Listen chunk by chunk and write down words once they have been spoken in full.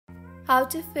How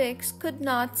to fix could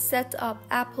not set up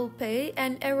Apple Pay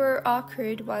and error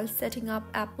occurred while setting up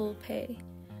Apple Pay.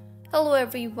 Hello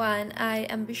everyone, I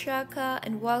am Bishaka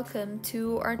and welcome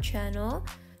to our channel.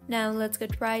 Now let's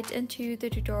get right into the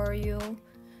tutorial.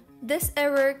 This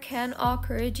error can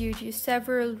occur due to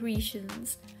several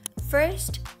reasons.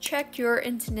 First, check your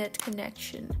internet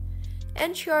connection.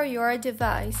 Ensure your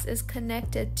device is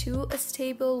connected to a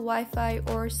stable Wi-Fi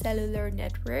or cellular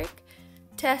network.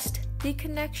 Test the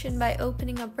connection by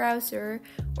opening a browser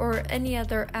or any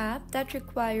other app that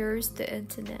requires the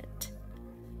internet.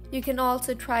 You can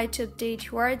also try to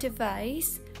update your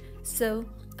device. So,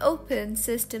 open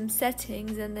System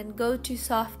Settings and then go to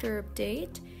Software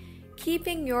Update.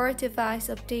 Keeping your device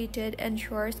updated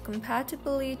ensures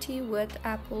compatibility with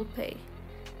Apple Pay.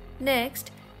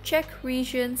 Next, check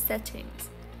region settings.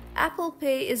 Apple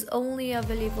Pay is only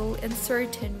available in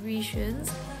certain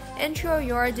regions. Ensure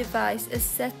your device is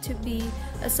set to be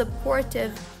a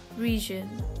supportive region.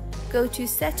 Go to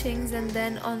Settings and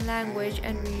then on Language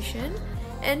and Region.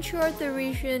 Ensure the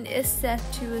region is set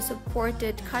to a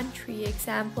supported country,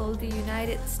 example the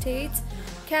United States,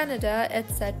 Canada,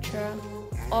 etc.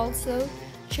 Also,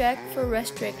 check for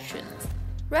restrictions.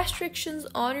 Restrictions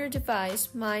on your device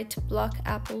might block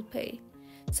Apple Pay.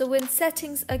 So in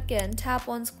Settings again, tap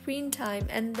on Screen Time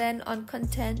and then on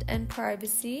Content and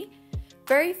Privacy.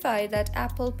 Verify that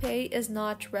Apple Pay is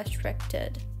not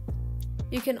restricted.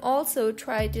 You can also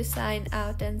try to sign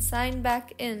out and sign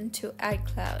back in to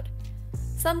iCloud.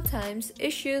 Sometimes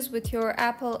issues with your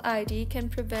Apple ID can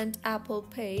prevent Apple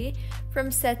Pay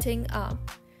from setting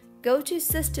up. Go to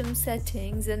System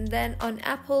Settings and then on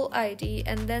Apple ID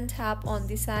and then tap on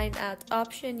the Sign Out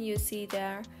option you see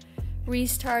there.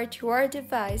 Restart your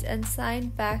device and sign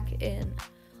back in.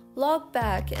 Log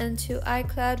back into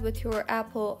iCloud with your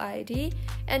Apple ID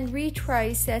and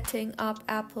retry setting up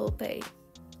Apple Pay.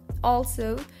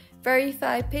 Also,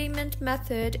 verify payment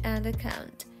method and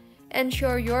account.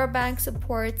 Ensure your bank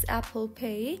supports Apple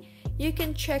Pay. You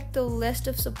can check the list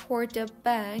of supportive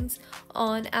banks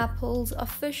on Apple's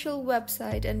official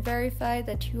website and verify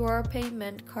that your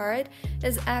payment card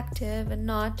is active and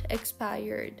not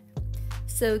expired.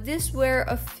 So these were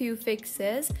a few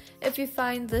fixes. If you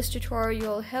find this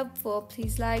tutorial helpful,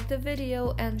 please like the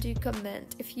video and do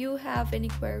comment if you have any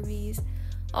queries.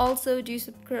 Also, do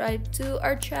subscribe to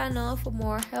our channel for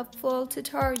more helpful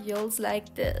tutorials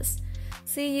like this.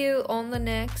 See you on the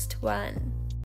next one.